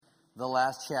the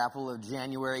last chapel of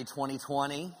January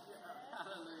 2020.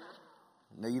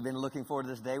 I know you've been looking forward to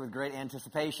this day with great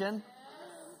anticipation.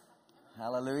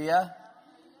 Hallelujah.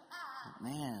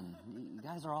 Man, you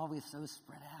guys are always so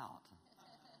spread out.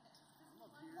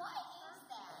 What is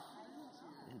that?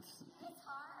 It's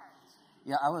hard.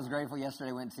 Yeah, I was grateful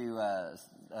yesterday. Went to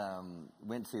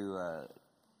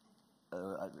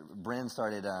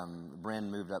Bren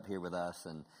moved up here with us,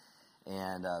 and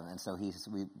so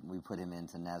we put him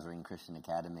into Nazarene Christian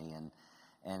Academy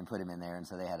and put him in there, and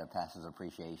so they had a pastor's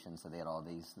appreciation, so they had all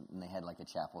these, and they had like a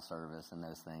chapel service and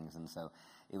those things, and so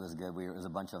it was good. It was a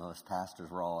bunch of us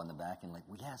pastors were all in the back, and like,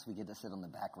 well, yes, we get to sit on the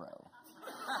back row.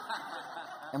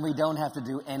 And we don't have to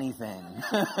do anything.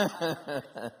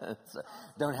 So,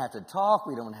 don't have to talk.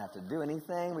 We don't have to do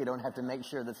anything. We don't have to make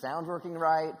sure the sound's working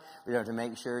right. We don't have to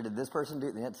make sure, did this person do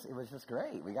it? It was just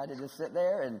great. We got to just sit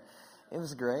there, and it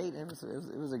was great. It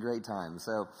was a great time.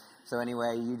 So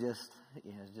anyway, you just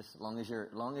as long as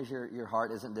your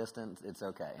heart isn't distant, it's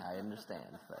okay. I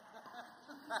understand. But,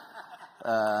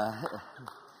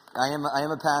 I am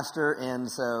a pastor, and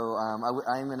so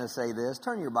I'm going to say this.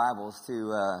 Turn your Bibles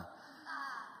to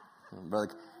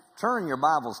brother. Turn your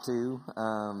Bibles to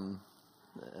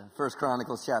 1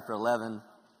 Chronicles chapter 11,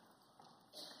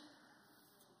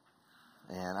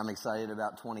 and I'm excited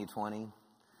about 2020.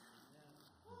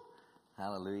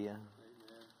 Hallelujah.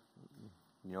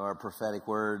 You know, our prophetic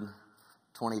word,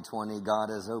 2020, God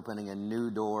is opening a new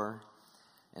door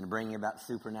and bringing about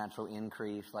supernatural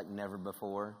increase like never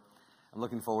before. I'm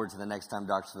looking forward to the next time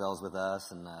Dr. Savelle is with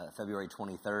us, and February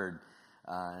 23rd,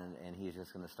 and he's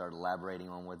just going to start elaborating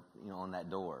on that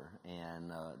door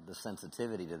and the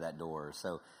sensitivity to that door.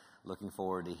 So, looking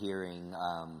forward to hearing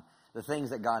the things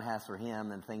that God has for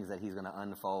him and things that he's going to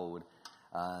unfold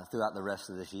throughout the rest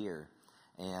of this year.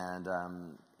 And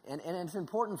it's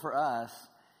important for us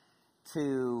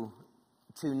to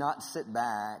not sit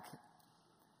back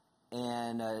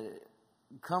and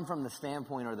come from the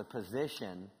standpoint or the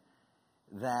position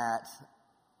that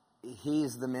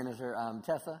he's the minister.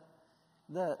 Tessa,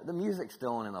 the music's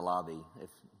still on in the lobby.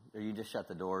 Or you just shut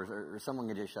the doors, or someone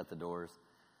could just shut the doors.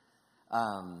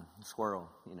 Squirrel,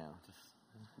 just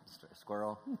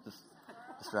squirrel, just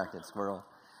distracted squirrel.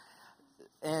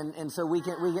 And so we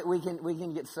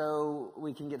can get so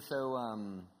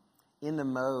in the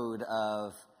mode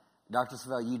of Dr.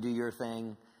 Savelle, you do your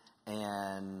thing,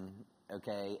 and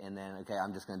then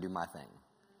I'm just going to do my thing.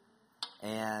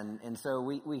 And so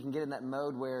we can get in that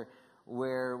mode where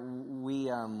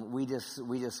we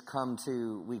just come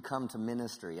to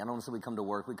ministry. I don't want to say we come to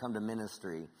work, we come to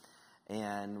ministry,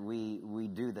 and we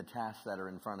do the tasks that are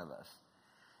in front of us.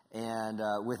 And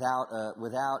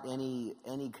without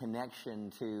any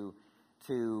connection to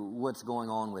what's going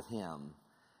on with him,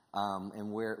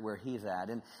 and where he's at.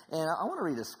 And I want to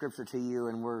read a scripture to you,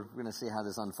 and we're going to see how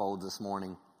this unfolds this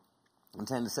morning. And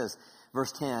it says,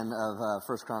 verse 10 of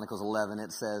 1 Chronicles 11,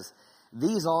 it says,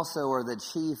 "These also are the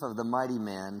chief of the mighty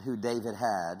men who David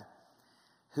had,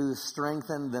 who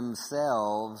strengthened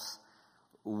themselves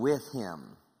with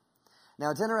him." Now,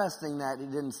 it's interesting that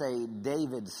it didn't say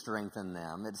David strengthened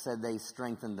them. It said they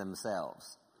strengthened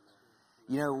themselves.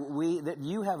 You know, that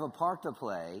you have a part to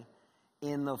play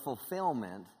in the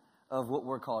fulfillment of what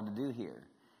we're called to do here.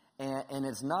 And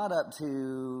it's not up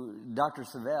to Dr.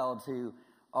 Savelle to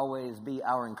always be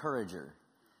our encourager,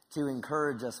 to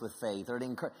encourage us with faith.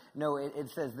 It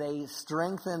says they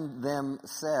strengthened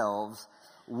themselves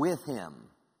with him.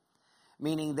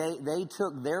 Meaning they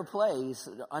took their place,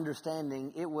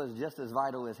 understanding it was just as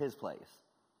vital as his place.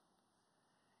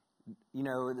 You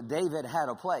know, David had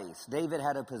a place. David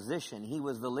had a position. He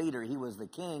was the leader. He was the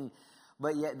king.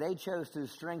 But yet they chose to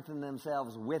strengthen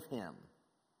themselves with him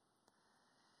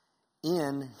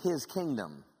in his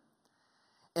kingdom.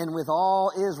 And with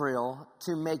all Israel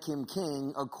to make him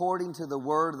king according to the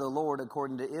word of the Lord,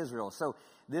 according to Israel. So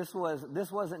this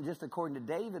wasn't just according to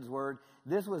David's word.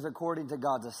 This was according to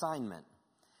God's assignment.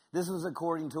 This was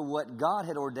according to what God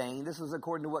had ordained. This was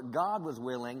according to what God was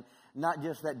willing, not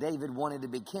just that David wanted to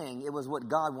be king. It was what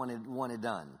God wanted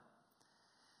done.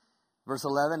 Verse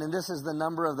 11, "And this is the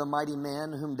number of the mighty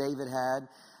men whom David had."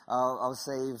 I'll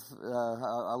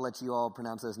let you all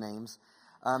pronounce those names.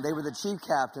 They were the chief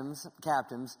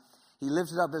captains. He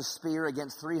lifted up his spear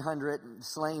against 300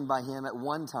 slain by him at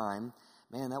one time.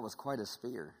 Man, that was quite a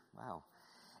spear. Wow.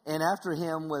 "And after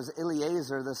him was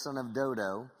Eleazar, the son of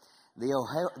Dodo, the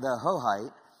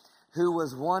Hohite, who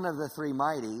was one of the three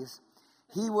mighties.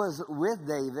 He was with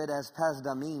David as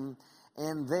Pasdammim,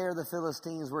 and there the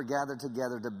Philistines were gathered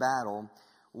together to battle,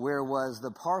 where was the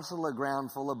parcel of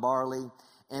ground full of barley,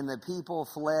 and the people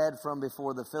fled from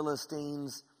before the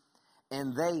Philistines,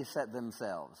 and they set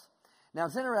themselves. Now,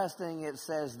 it's interesting, it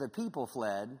says the people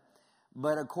fled,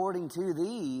 but according to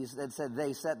these, it said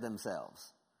they set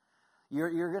themselves.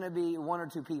 You're going to be one or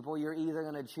two people. You're either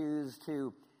going to choose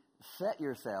to set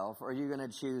yourself or you're going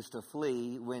to choose to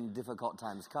flee when difficult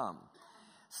times come.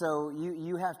 So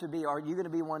you have to be, are you going to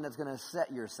be one that's going to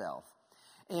set yourself?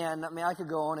 And I mean, I could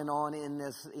go on and on in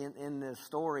this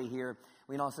story here.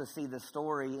 We can also see the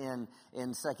story in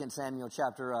 2 Samuel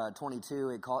chapter 22.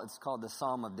 It's called the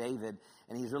Psalm of David,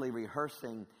 and he's really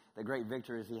rehearsing the great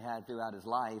victories he had throughout his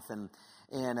life. And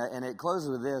it closes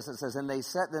with this. It says, "And they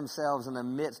set themselves in the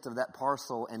midst of that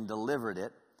parcel and delivered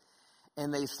it.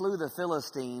 And they slew the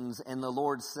Philistines, and the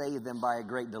Lord saved them by a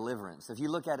great deliverance." If you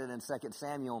look at it in 2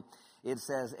 Samuel, it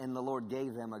says, "And the Lord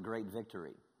gave them a great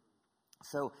victory."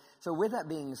 So with that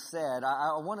being said,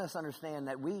 I want us to understand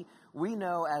that we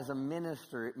know as a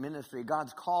ministry,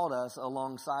 God's called us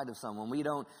alongside of someone. We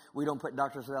don't put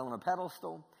Dr. Savelle on a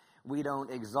pedestal. We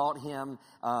don't exalt him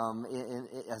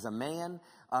as a man.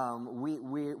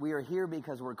 We are here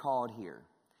because we're called here.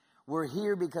 We're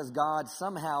here because God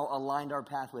somehow aligned our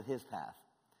path with his path.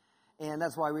 And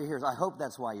that's why we're here. I hope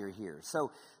that's why you're here. So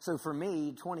for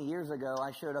me, 20 years ago,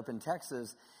 I showed up in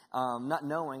Texas, not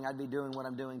knowing I'd be doing what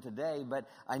I'm doing today, but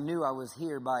I knew I was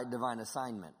here by divine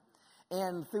assignment.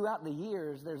 And throughout the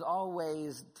years, there's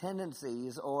always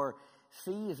tendencies or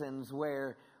seasons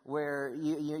where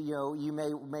you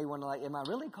may want to, like, am I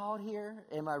really called here?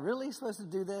 Am I really supposed to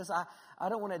do this? I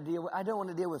don't want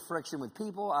to deal with friction with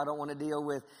people. I don't want to deal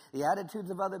with the attitudes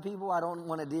of other people. I don't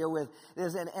want to deal with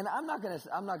this. And I'm not going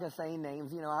to say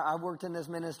names. I worked in this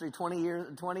ministry 20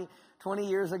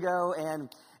 years ago, and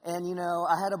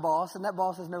I had a boss, and that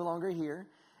boss is no longer here.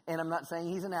 And I'm not saying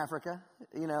he's in Africa,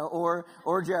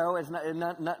 or Joe. It's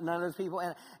none of those people.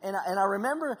 And I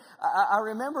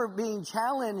remember being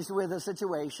challenged with a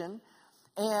situation,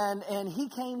 and he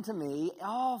came to me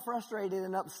all frustrated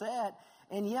and upset,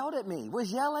 and yelled at me, was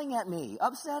yelling at me,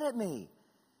 upset at me,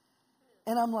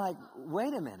 and I'm like,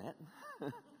 wait a minute.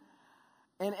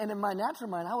 and in my natural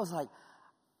mind, I was like,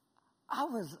 I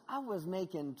was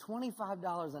making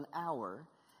 $25 an hour,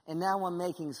 and now I'm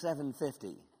making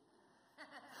 $7.50.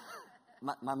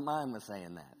 My mind was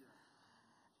saying that.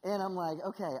 And I'm like,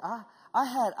 okay,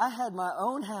 I had my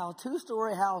own house,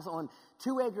 2-story house on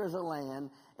 2 acres of land,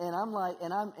 and I'm like,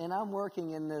 and I'm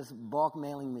working in this bulk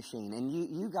mailing machine. And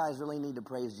you guys really need to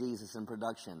praise Jesus in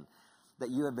production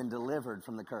that you have been delivered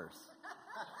from the curse.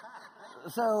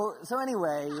 So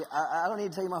anyway, I don't need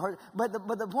to tell you my heart, but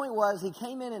the point was, he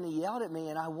came in and he yelled at me,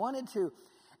 and I wanted to.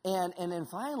 And then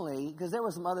finally, because there were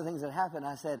some other things that happened,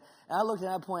 I looked at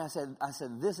that point, I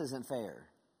said, this isn't fair.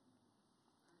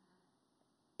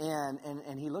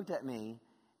 And he looked at me,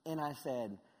 and I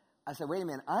said, wait a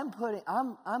minute, I'm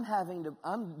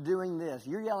doing this.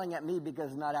 You're yelling at me because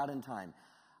it's not out in time.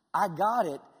 I got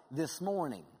it this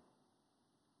morning.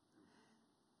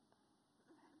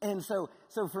 And so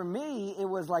for me, it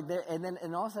was like there,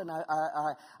 and all of a sudden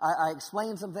I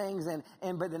explained some things,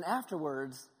 but then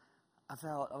afterwards, I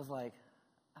felt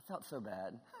so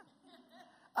bad.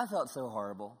 I felt so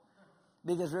horrible.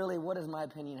 Because really, what does my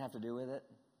opinion have to do with it?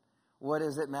 What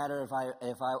does it matter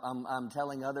if I'm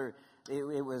telling other?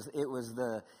 It was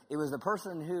the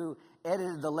person who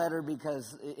edited the letter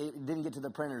because it didn't get to the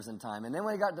printers in time, and then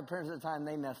when it got to the printers in time,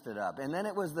 they messed it up, and then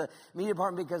it was the media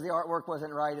department because the artwork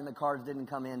wasn't right and the cards didn't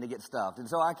come in to get stuffed, and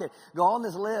so I could go on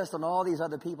this list on all these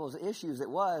other people's issues. It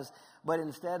was, but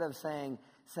instead of saying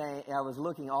I was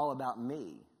looking all about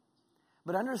me.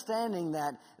 But understanding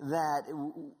that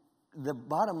the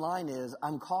bottom line is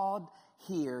I'm called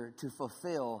here to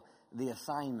fulfill the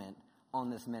assignment on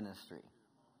this ministry.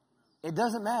 It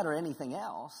doesn't matter anything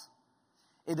else.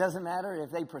 It doesn't matter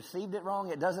if they perceived it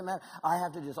wrong. It doesn't matter. I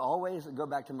have to just always go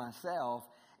back to myself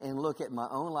and look at my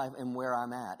own life and where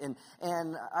I'm at. And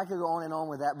I could go on and on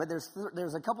with that, but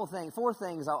there's a couple things, 4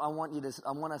 things I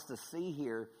want us to see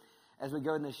here as we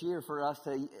go in this year for us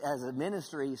to, as a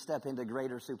ministry, step into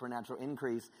greater supernatural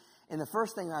increase. And the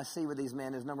first thing I see with these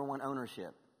men is, number 1,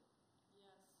 ownership.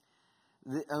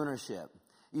 Yes. The ownership.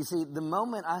 You see, the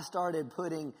moment I started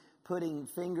putting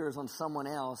fingers on someone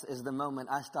else is the moment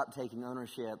I stopped taking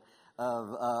ownership of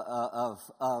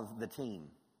the team.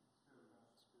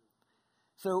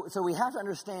 So we have to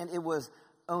understand it was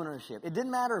ownership. It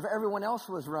didn't matter if everyone else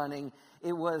was running.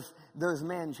 It was those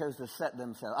men chose to set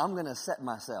themselves. I'm going to set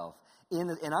myself and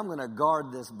I'm going to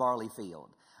guard this barley field.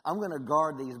 I'm going to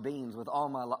guard these beans with all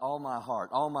my heart,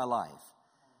 all my life.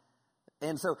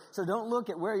 And so don't look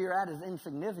at where you're at as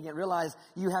insignificant. Realize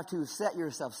you have to set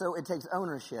yourself. So it takes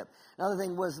ownership. Another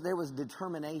thing was there was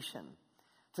determination.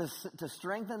 To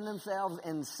strengthen themselves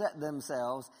and set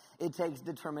themselves, it takes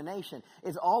determination.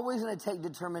 It's always going to take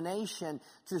determination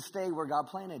to stay where God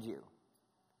planted you,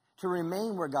 to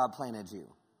remain where God planted you,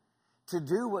 to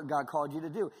do what God called you to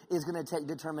do. Is going to take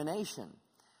determination.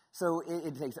 So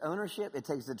it takes ownership. It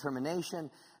takes determination.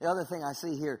 The other thing I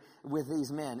see here with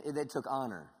these men, they took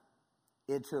honor.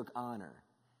 It took honor.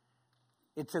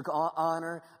 It took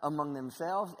honor among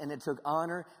themselves, and it took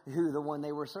honor who the one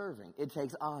they were serving. It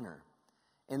takes honor.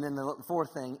 And then the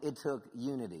fourth thing, it took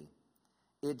unity.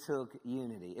 It took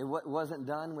unity. It wasn't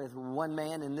done with one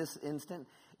man in this instant.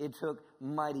 It took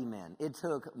mighty men. It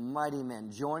took mighty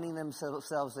men joining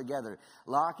themselves together,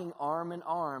 locking arm in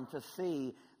arm to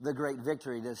see the great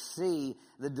victory, to see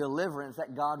the deliverance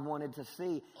that God wanted to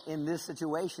see in this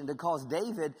situation, to cause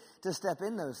David to step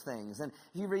in those things. And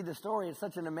if you read the story, it's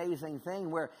such an amazing thing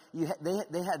where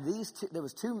they had these two. There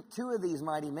was two of these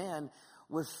mighty men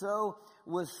was so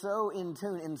in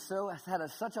tune and had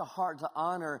such a heart to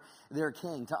honor their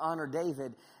king, to honor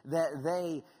David, that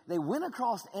they went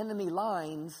across enemy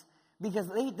lines because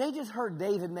they just heard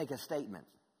David make a statement.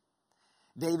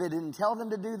 David didn't tell them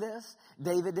to do this.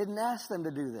 David didn't ask them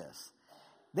to do this.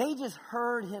 They just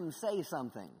heard him say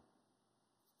something.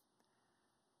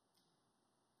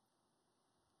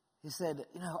 He said,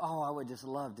 I would just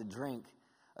love to drink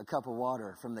a cup of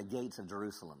water from the gates of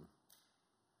Jerusalem.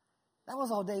 That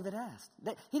was all David asked.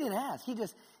 He didn't ask.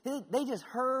 They just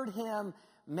heard him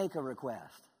make a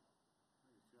request.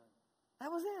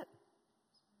 That was it.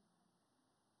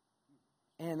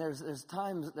 And there's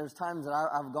times that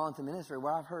I've gone through ministry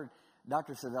where I've heard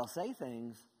Dr. Savelle say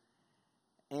things,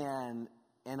 and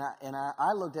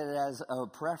I looked at it as a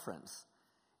preference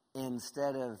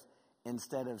instead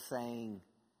of saying,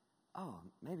 oh,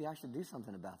 maybe I should do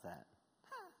something about that.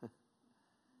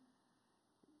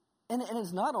 And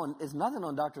it's nothing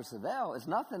on Dr. Savelle. It's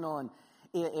nothing on,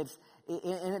 and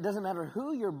it doesn't matter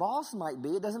who your boss might be.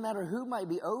 It doesn't matter who might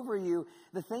be over you.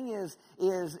 The thing is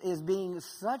being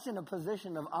such in a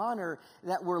position of honor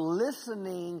that we're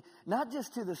listening, not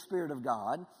just to the Spirit of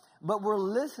God, but we're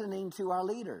listening to our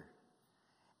leader.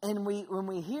 And when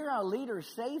we hear our leader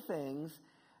say things,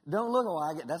 don't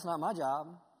look, that's not my job.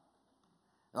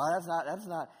 Oh, that's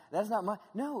not my,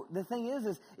 no, the thing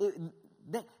is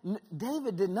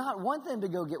David did not want them to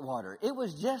go get water. It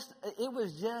was just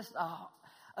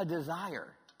a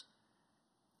desire.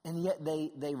 And yet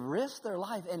they risked their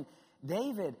life. And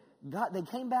David, they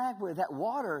came back with that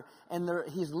water, and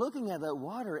he's looking at that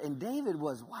water, and David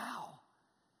was, wow.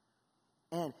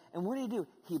 And what did he do?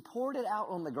 He poured it out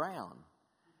on the ground.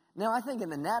 Now, I think in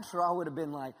the natural, I would have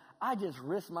been like, I just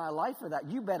risked my life for that.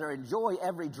 You better enjoy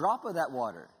every drop of that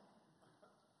water.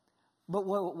 But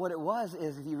what it was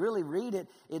is, if you really read it,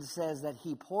 it says that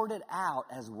he poured it out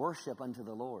as worship unto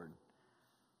the Lord.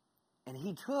 And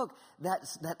he took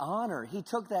that honor. He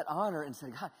took that honor and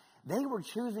said, God, they were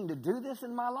choosing to do this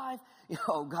in my life.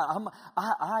 God,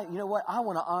 you know what? I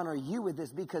want to honor you with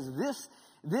this, because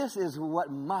this is what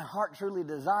my heart truly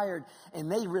desired, and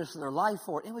they risked their life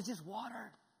for it. It was just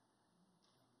water.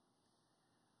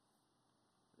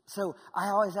 So I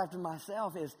always ask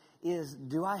myself is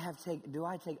do I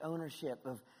take ownership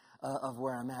of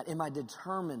where I'm at? Am I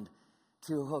determined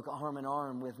to hook arm in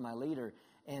arm with my leader?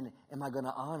 And am I going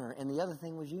to honor? And the other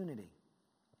thing was unity.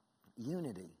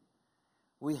 Unity.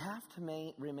 We have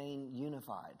to remain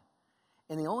unified.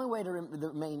 And the only way to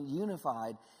remain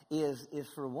unified is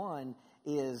for one,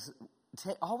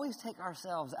 always take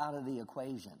ourselves out of the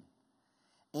equation.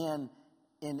 And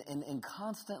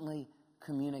constantly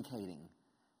communicating.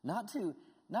 Not to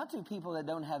people that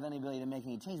don't have any ability to make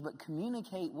any change, but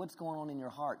communicate what's going on in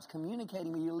your hearts.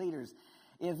 Communicating with your leaders.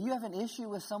 If you have an issue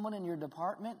with someone in your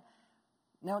department,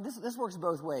 now this works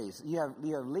both ways. You have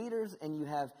leaders, and you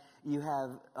have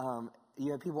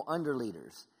people under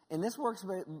leaders, and this works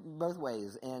both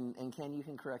ways. And Ken, you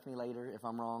can correct me later if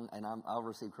I'm wrong, and I'll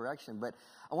receive correction. But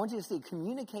I want you to see,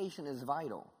 communication is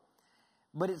vital,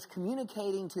 but it's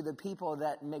communicating to the people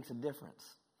that makes a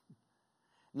difference.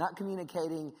 Not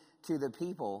communicating to the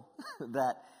people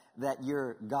that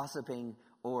you're gossiping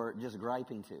or just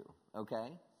griping to, okay?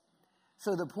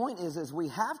 So the point is we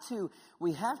have to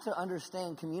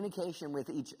understand communication with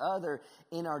each other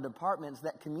in our departments,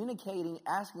 that communicating,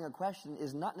 asking a question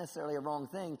is not necessarily a wrong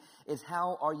thing. It's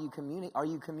how are you communicating? Are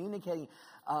you communicating?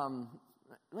 Let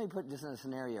me put this in a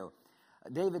scenario.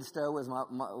 David Stowe was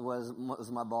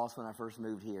my boss when I first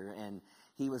moved here, and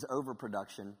he was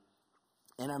overproduction.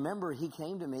 And I remember he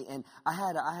came to me, and I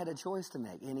had a choice to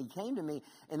make. And he came to me,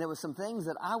 and there was some things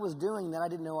that I was doing that I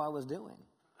didn't know I was doing.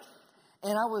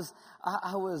 And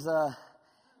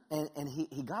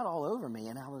he got all over me,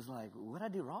 and I was like, what'd I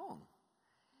do wrong?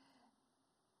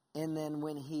 And then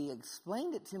when he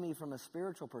explained it to me from a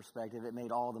spiritual perspective, it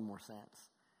made all the more sense.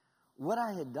 What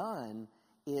I had done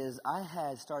is I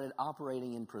had started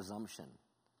operating in presumption.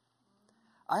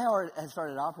 I had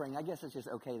started operating, I guess it's just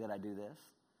okay that I do this.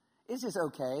 It's just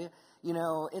okay. You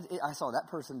know, I saw that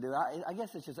person do it. I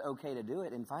guess it's just okay to do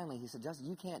it. And finally he said, Justin,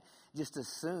 you can't just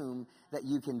assume that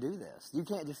you can do this. You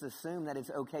can't just assume that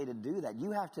it's okay to do that.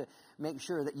 You have to make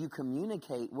sure that you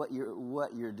communicate what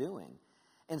you're doing.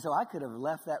 And so I could have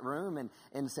left that room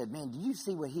and said, man, do you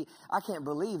see what I can't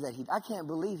believe he,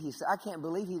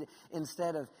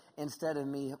 instead of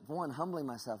me, one, humbling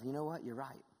myself, you know what, you're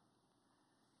right.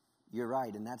 You're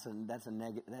right, and that's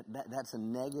a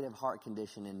negative heart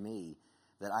condition in me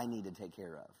that I need to take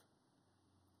care of.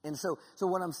 And so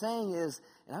what I'm saying is,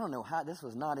 and I don't know how, this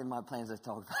was not in my plans to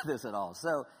talk about this at all.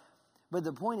 But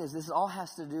the point is, this all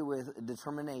has to do with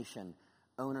determination,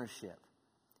 ownership.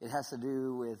 It has to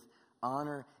do with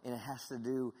honor, and it has to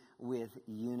do with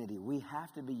unity. We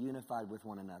have to be unified with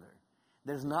one another.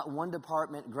 There's not one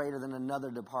department greater than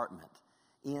another department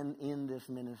in this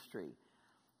ministry.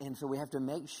 And so we have to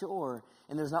make sure,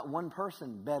 and there's not one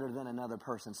person better than another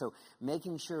person. So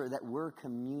making sure that we're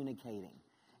communicating.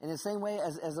 In the same way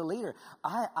as a leader,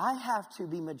 I have to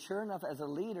be mature enough as a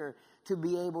leader to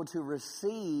be able to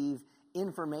receive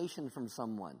information from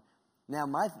someone. Now,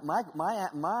 my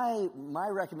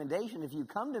recommendation, if you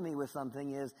come to me with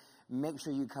something, is make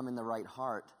sure you come in the right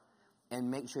heart,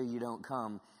 and make sure you don't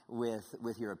come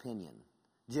with your opinion.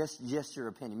 Just your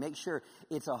opinion. Make sure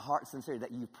it's a heart sincerity,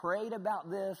 that you prayed about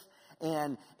this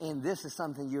and this is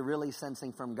something you're really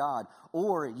sensing from God,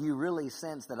 or you really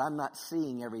sense that I'm not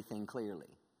seeing everything clearly.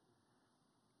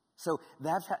 So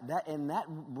that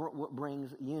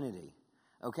brings unity.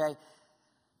 Okay?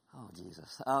 Oh,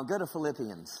 Jesus. Go to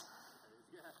Philippians.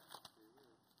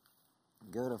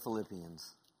 Go to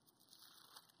Philippians.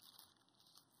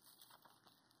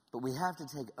 But we have to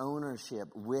take ownership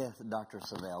with Dr.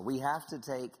 Savelle. We have to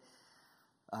take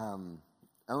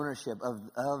ownership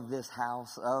of this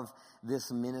house, of this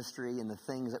ministry, and the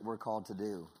things that we're called to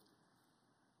do.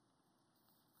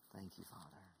 Thank you, Father.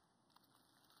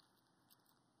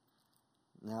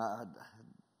 Now, I'm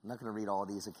not going to read all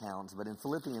these accounts, but in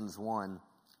Philippians 1,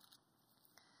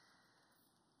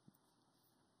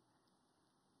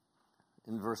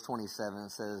 in verse 27,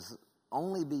 it says,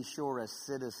 only be sure as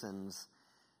citizens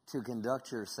to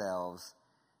conduct yourselves,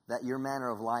 that your manner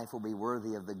of life will be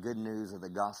worthy of the good news of the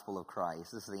gospel of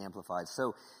Christ. This is the Amplified.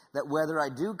 So that whether I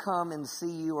do come and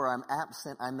see you or I'm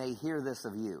absent, I may hear this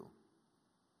of you.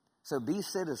 So be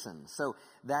citizens. So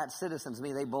that citizens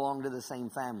mean they belong to the same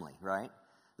family, right?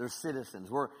 They're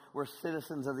citizens. We're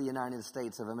citizens of the United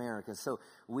States of America. So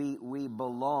we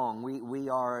belong. We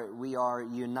are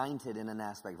united in an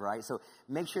aspect, right? So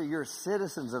make sure you're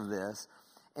citizens of this.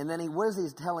 And then what is he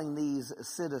telling these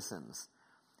citizens?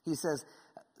 He says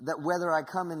that whether I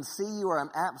come and see you or I'm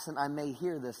absent, I may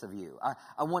hear this of you.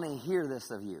 I want to hear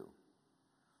this of you.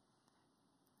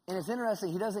 And it's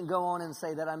interesting, he doesn't go on and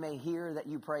say that I may hear that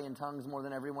you pray in tongues more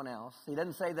than everyone else. He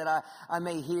doesn't say that I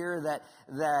may hear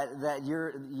that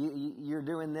you're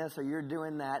doing this or you're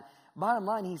doing that. Bottom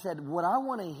line, he said, what I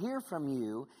want to hear from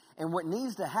you and what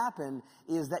needs to happen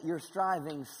is that you're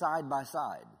striving side by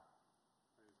side.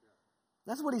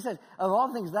 That's what he said. Of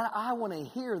all things, that I want to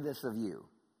hear this of you.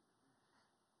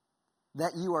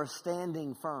 That you are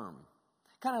standing firm.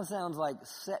 Kind of sounds like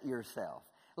set yourself.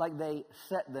 Like they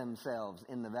set themselves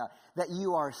in the valley. That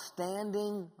you are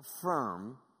standing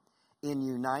firm in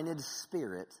united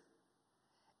spirit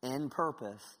and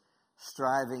purpose,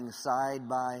 striving side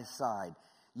by side.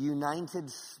 United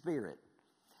spirit.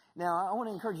 Now, I want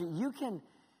to encourage you,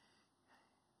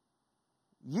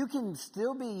 you can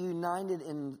still be united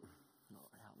in...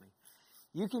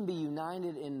 You can be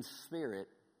united in spirit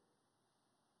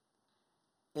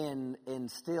and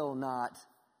still not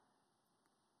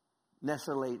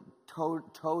necessarily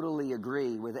totally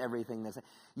agree with everything that's.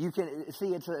 You can see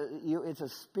it's a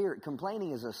spirit.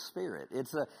 Complaining is a spirit.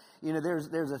 It's a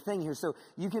there's a thing here. So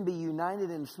you can be united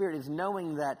in spirit. It's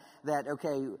knowing that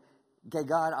okay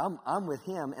God, I'm with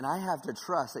Him, and I have to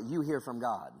trust that you hear from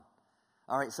God.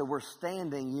 All right, so we're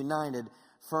standing united,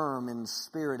 firm in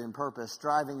spirit and purpose,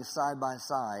 striving side by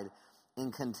side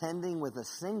in contending with a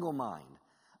single mind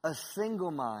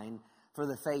for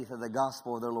the faith of the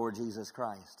gospel of the Lord Jesus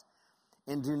Christ.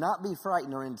 And do not be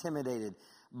frightened or intimidated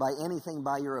by anything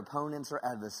by your opponents or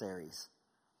adversaries.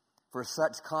 For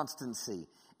such constancy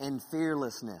and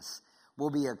fearlessness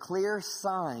will be a clear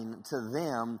sign to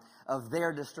them of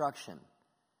their destruction.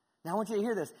 Now I want you to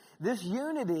hear this. This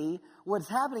unity, what's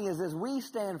happening is as we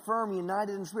stand firm,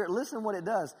 united in spirit, listen what it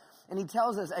does. And he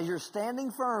tells us, as you're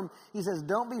standing firm, he says,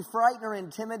 don't be frightened or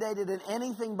intimidated in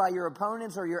anything by your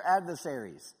opponents or your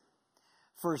adversaries.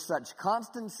 For such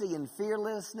constancy and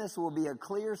fearlessness will be a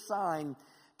clear sign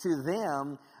to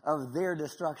them of their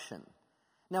destruction.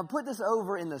 Now put this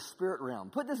over in the spirit realm.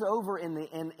 Put this over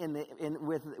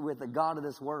with the God of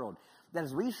this world. That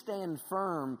as we stand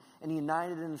firm and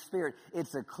united in the spirit,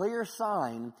 it's a clear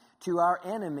sign to our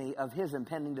enemy of his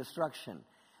impending destruction.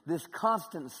 This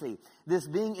constancy, this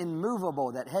being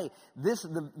immovable, that hey,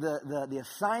 the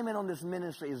assignment on this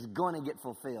ministry is going to get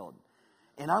fulfilled.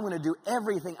 And I'm going to do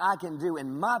everything I can do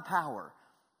in my power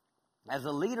as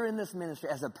a leader in this ministry,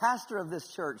 as a pastor of this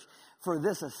church, for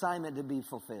this assignment to be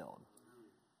fulfilled.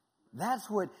 That's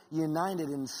what united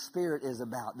in spirit is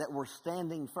about, that we're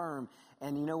standing firm.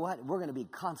 And you know what? We're going to be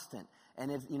constant.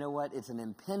 And you know what? It's an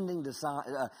impending it's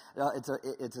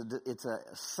a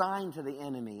sign to the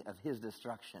enemy of his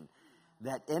destruction.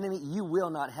 That enemy, you will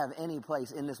not have any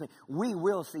place in this. We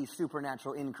will see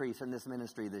supernatural increase in this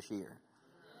ministry this year.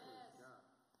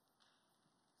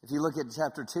 If you look at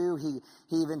chapter 2, he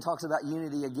even talks about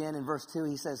unity again. In verse 2,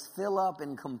 he says, fill up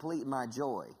and complete my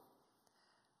joy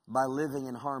by living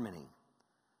in harmony.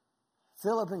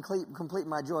 Fill up and complete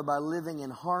my joy by living in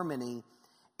harmony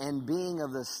and being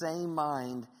of the same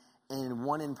mind and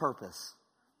one in purpose.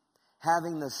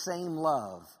 Having the same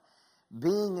love,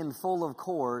 being in full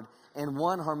accord and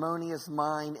one harmonious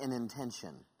mind and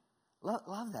intention.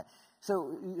 Love that.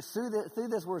 So through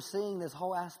this, we're seeing this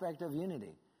whole aspect of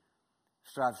unity.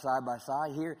 Strive side by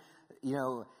side here,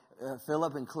 fill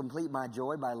up and complete my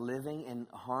joy by living in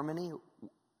harmony,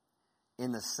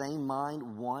 in the same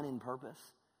mind, one in purpose.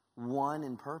 One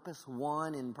in purpose,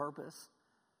 one in purpose.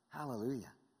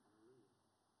 Hallelujah.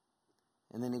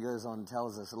 And then he goes on and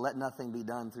tells us, let nothing be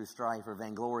done through strife or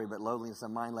vainglory, but lowliness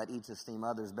of mind, let each esteem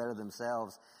others better than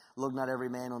themselves. Look not every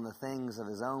man on the things of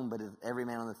his own, but every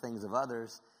man on the things of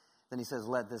others. Then he says,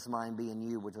 let this mind be in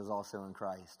you, which was also in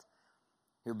Christ,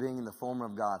 who being in the form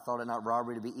of God, thought it not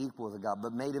robbery to be equal with God,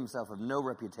 but made himself of no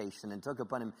reputation, and took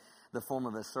upon him the form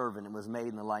of a servant, and was made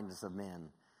in the likeness of men.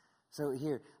 So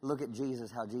here, look at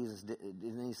Jesus, how Jesus did it.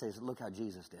 And he says, look how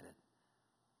Jesus did it.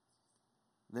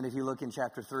 Then if you look in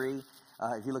chapter 3,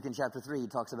 he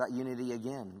talks about unity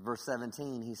again. Verse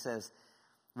 17,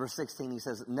 verse 16, he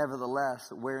says, nevertheless,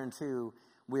 whereunto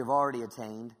we have already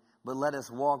attained, but let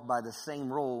us walk by the same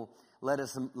rule. Let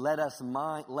us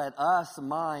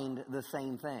mind the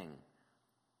same thing.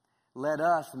 Let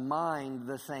us mind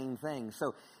the same thing.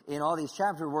 So in all these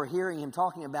chapters, we're hearing him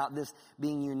talking about this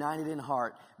being united in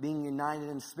heart, being united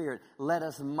in spirit. Let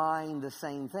us mind the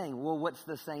same thing. Well, what's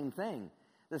the same thing?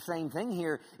 The same thing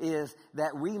here is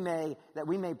that we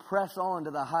may press on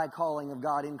to the high calling of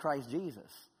God in Christ Jesus.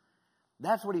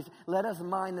 That's what let us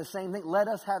mind the same thing. Let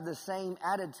us have the same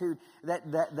attitude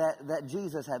that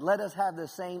Jesus had. Let us have the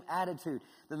same attitude.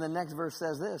 Then the next verse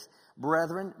says this,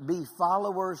 brethren, be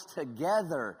followers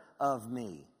together of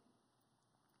me.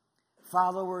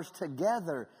 Followers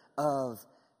together of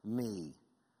me.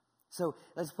 So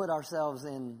let's put ourselves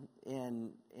in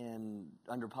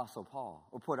under Apostle Paul,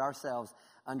 or put ourselves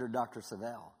under Dr.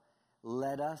 Savelle.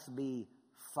 Let us be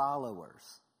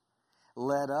followers.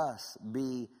 Let us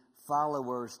be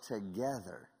followers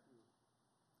together.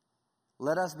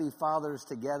 Let us be followers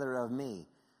together of me.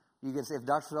 You can say, if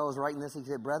Dr. Savelle was writing this, he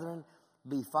said, brethren,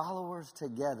 be followers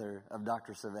together of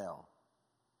Dr. Savelle,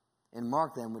 and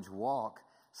mark them which walk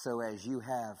so as you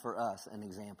have for us an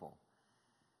example.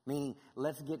 Meaning,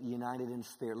 let's get united in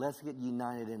spirit. Let's get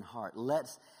united in heart.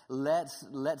 Let's get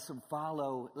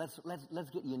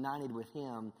united with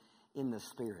him in the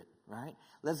spirit, right?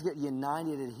 Let's get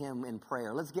united in him in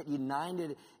prayer. Let's get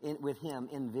united with him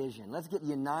in vision. Let's get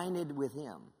united with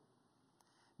him.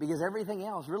 Because everything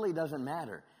else really doesn't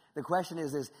matter. The question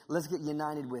is let's get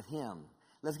united with him.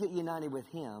 Let's get united with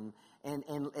him and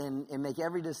make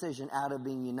every decision out of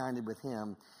being united with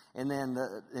him. And then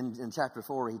in chapter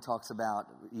 4, he talks about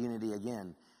unity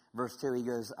again. Verse 2, he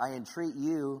goes, I entreat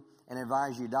you and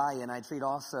advise Euodia, and I entreat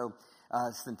also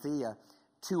Syntyche,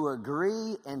 to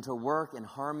agree and to work in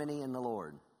harmony in the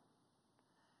Lord.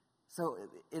 So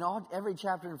in every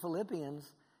chapter in Philippians,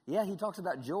 yeah, he talks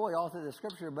about joy all through the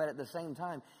scripture, but at the same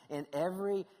time, in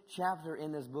every chapter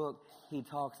in this book, he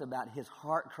talks about his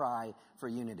heart cry for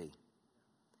unity.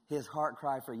 His heart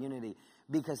cry for unity.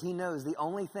 Because he knows the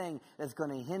only thing that's going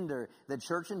to hinder the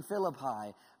church in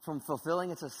Philippi from fulfilling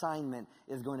its assignment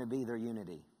is going to be their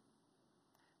unity.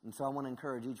 And so I want to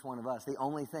encourage each one of us, the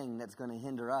only thing that's going to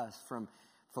hinder us from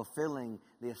fulfilling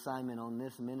the assignment on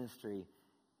this ministry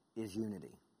is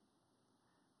unity.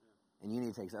 And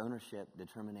unity takes ownership,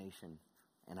 determination,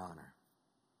 and honor.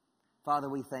 Father,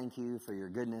 we thank you for your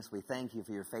goodness. We thank you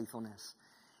for your faithfulness.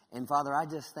 And Father, I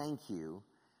just thank you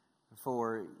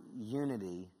for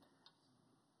unity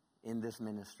in this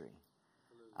ministry.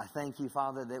 I thank you,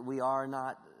 Father, that we are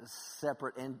not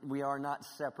separate, and we are not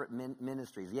separate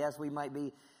ministries. Yes, we might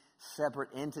be separate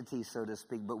entities, so to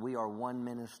speak, but we are one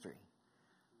ministry.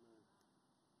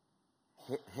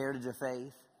 Heritage of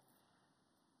Faith,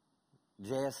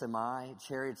 JSMI,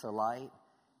 Chariots of Light,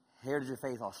 Heritage of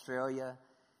Faith Australia,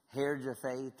 Heritage of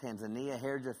Faith Tanzania,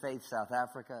 Heritage of Faith South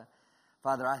Africa.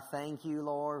 Father, I thank you,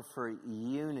 Lord, for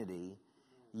unity.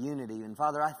 And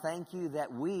Father, I thank you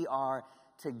that we are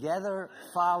together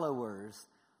followers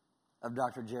of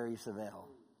Dr. Jerry Savelle.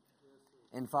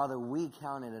 And Father, we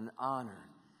count it an honor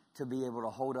to be able to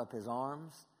hold up his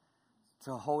arms,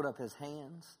 to hold up his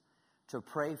hands, to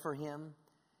pray for him,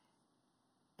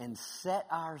 and set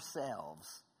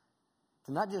ourselves,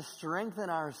 to not just strengthen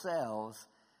ourselves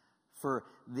for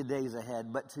the days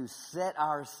ahead, but to set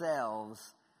ourselves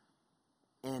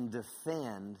and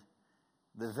defend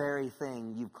the very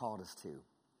thing you've called us to.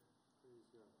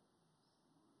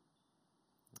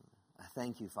 I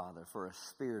thank you, Father, for a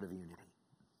spirit of unity.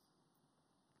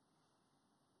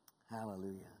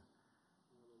 Hallelujah.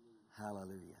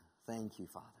 Hallelujah. Thank you,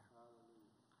 Father.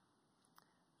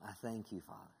 I thank you,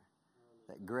 Father,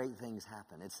 that great things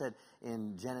happen. It said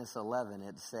in Genesis 11,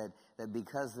 it said that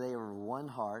because they were one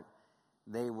heart,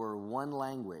 they were one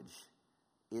language,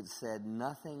 it said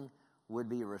nothing would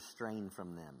be restrained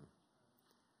from them.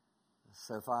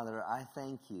 So, Father, I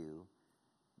thank you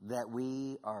that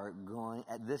we are going,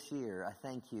 at this year, I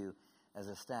thank you as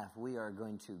a staff, we are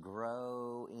going to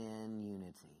grow in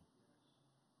unity.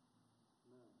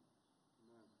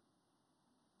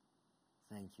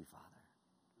 Thank you, Father.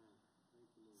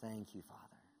 Thank you, Father.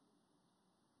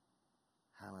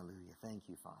 Hallelujah. Thank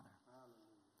you, Father.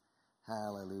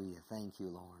 Hallelujah. Thank you,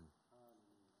 Lord.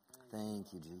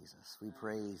 Thank you, Jesus. We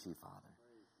praise you, Father.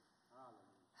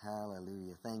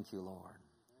 Hallelujah. Thank you, Lord.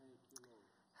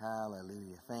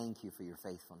 Hallelujah. Thank you for your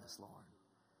faithfulness, Lord.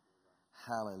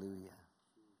 Hallelujah.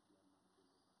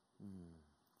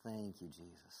 Thank you,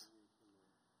 Jesus.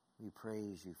 We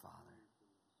praise you, Father.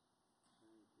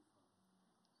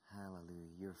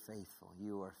 Hallelujah. You're faithful.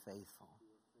 You are faithful.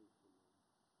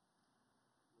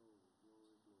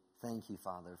 Thank you,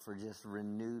 Father, for just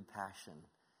renewed passion.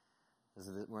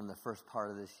 We're in the first part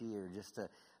of this year, just a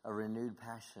renewed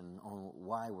passion on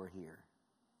why we're here.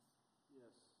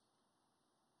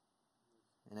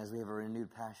 And as we have a renewed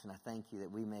passion, I thank you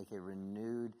that we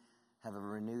have a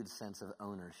renewed sense of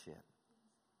ownership.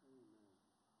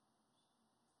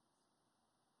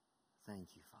 Thank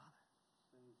you, Father.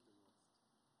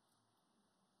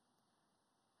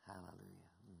 Hallelujah.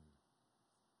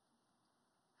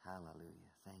 Hallelujah.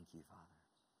 Thank you, Father.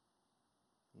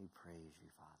 We praise you,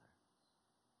 Father.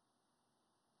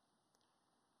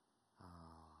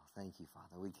 Oh, thank you,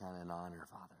 Father. We count it an honor,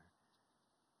 Father,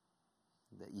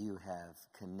 that you have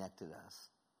connected us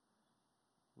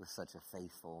with such a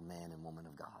faithful man and woman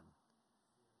of God.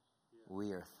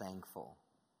 We are thankful.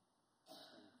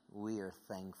 We are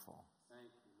thankful.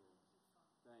 Thank you,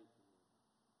 Lord.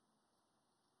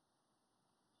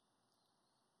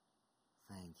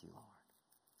 Thank you, Lord.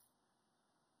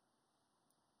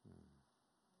 Thank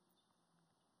you,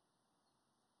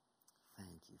 Lord.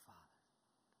 Thank you, Father.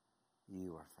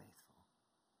 You are faithful.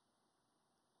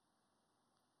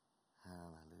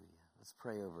 Hallelujah. Let's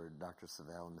pray over Dr.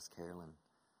 Savelle and Miss Carolyn.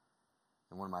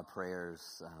 And one of my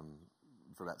prayers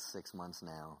for about 6 months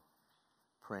now,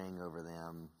 praying over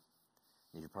them.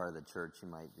 If you're part of the church, you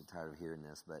might be tired of hearing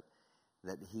this, but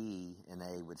that he and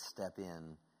they would step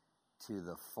in to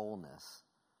the fullness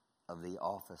of the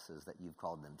offices that you've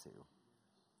called them to.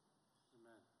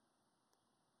 Amen.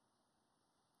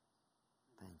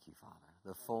 Thank you, Father.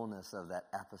 The fullness of that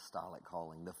apostolic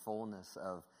calling, the fullness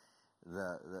of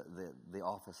the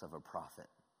office of a prophet.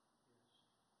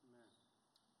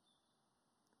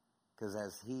 Because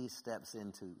as he steps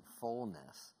into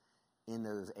fullness in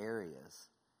those areas,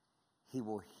 he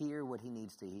will hear what he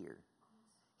needs to hear.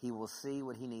 He will see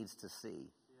what he needs to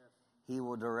see. He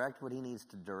will direct what he needs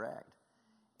to direct.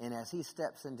 And as he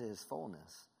steps into his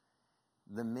fullness,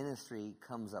 the ministry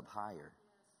comes up higher.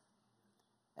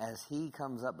 As he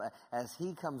comes up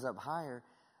higher,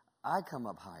 I come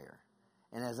up higher.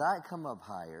 And as I come up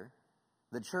higher,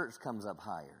 the church comes up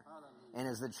higher. And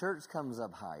as the church comes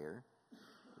up higher,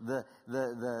 the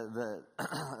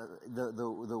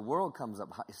world comes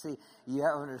up high. See, you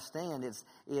have to understand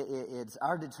it's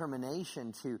our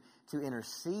determination to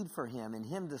intercede for him and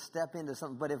him to step into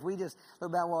something. But if we just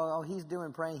look back, well, he's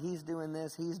doing praying, he's doing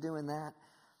this, he's doing that,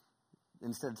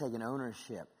 instead of taking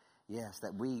ownership, Yes,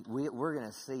 that we're going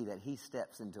to see that he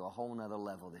steps into a whole nother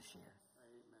level this year.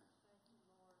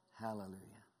 Amen. Hallelujah.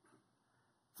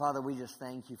 Father, we just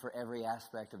thank you for every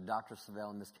aspect of Dr. Savelle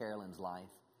and Miss Carolyn's life.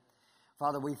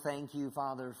 Father, we thank you,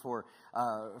 Father, for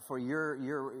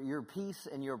your peace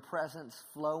and your presence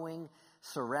flowing,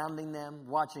 surrounding them,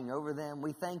 watching over them.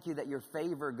 We thank you that your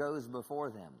favor goes before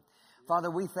them. Father,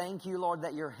 we thank you, Lord,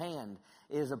 that your hand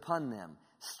is upon them,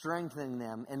 strengthening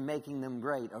them and making them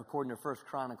great, according to 1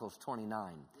 Chronicles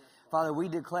 29. Father, we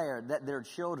declare that their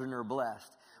children are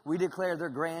blessed. We declare their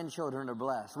grandchildren are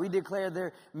blessed. We declare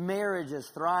their marriage is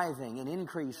thriving and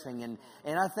increasing. And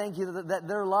I thank you that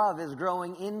their love is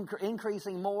growing,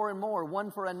 increasing more and more, one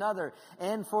for another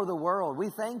and for the world. We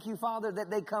thank you, Father,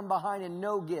 that they come behind in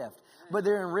no gift, but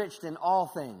they're enriched in all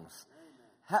things,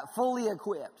 fully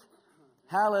equipped.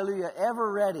 Hallelujah.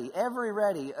 Ever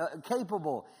ready,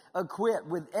 capable, equipped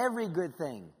with every good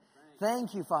thing.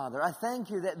 Thank you, Father. I thank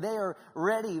you that they are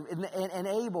ready and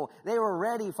able. They are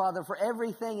ready, Father, for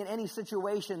everything in any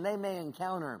situation they may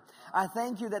encounter. I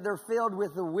thank you that they're filled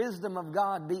with the wisdom of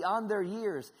God beyond their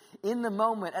years, in the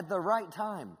moment, at the right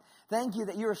time. Thank you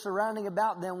that you are surrounding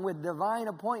about them with divine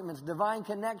appointments, divine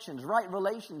connections, right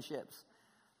relationships.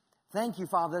 Thank you,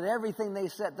 Father, that everything they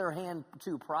set their hand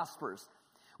to prospers.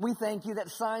 We thank you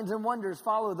that signs and wonders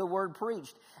follow the word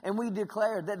preached. And we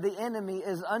declare that the enemy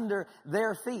is under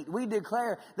their feet. We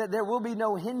declare that there will be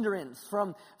no hindrance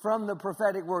from the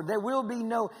prophetic word. There will be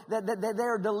that they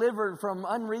are delivered from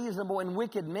unreasonable and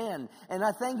wicked men. And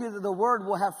I thank you that the word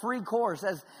will have free course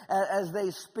as they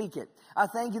speak it. I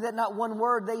thank you that not one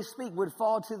word they speak would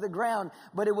fall to the ground,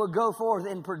 but it will go forth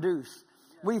and produce.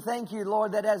 We thank you,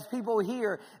 Lord, that as people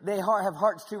hear, they have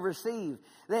hearts to receive.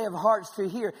 They have hearts to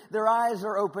hear. Their eyes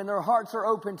are open. Their hearts are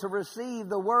open to receive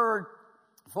the word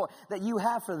that you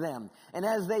have for them. And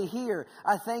as they hear,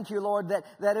 I thank you, Lord,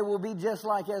 that it will be just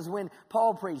like as when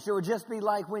Paul preached. It would just be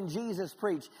like when Jesus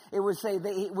preached. It would say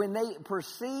when they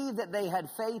perceived that they had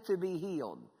faith to be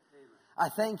healed. I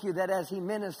thank you that as he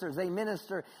ministers,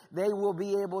 they will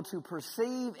be able to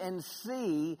perceive and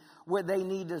see what they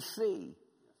need to see.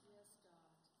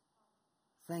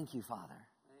 Thank you, Father.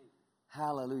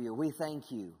 Hallelujah. We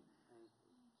thank you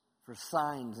for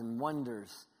signs and wonders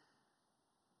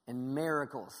and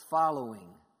miracles following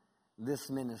this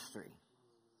ministry.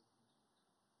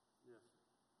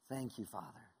 Thank you,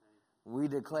 Father. We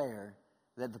declare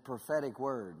that the prophetic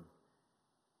word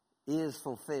is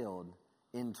fulfilled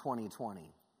in 2020.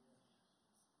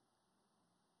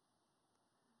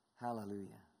 Hallelujah.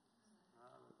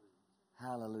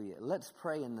 Hallelujah. Let's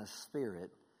pray in the Spirit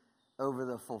over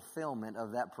the fulfillment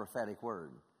of that prophetic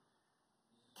word.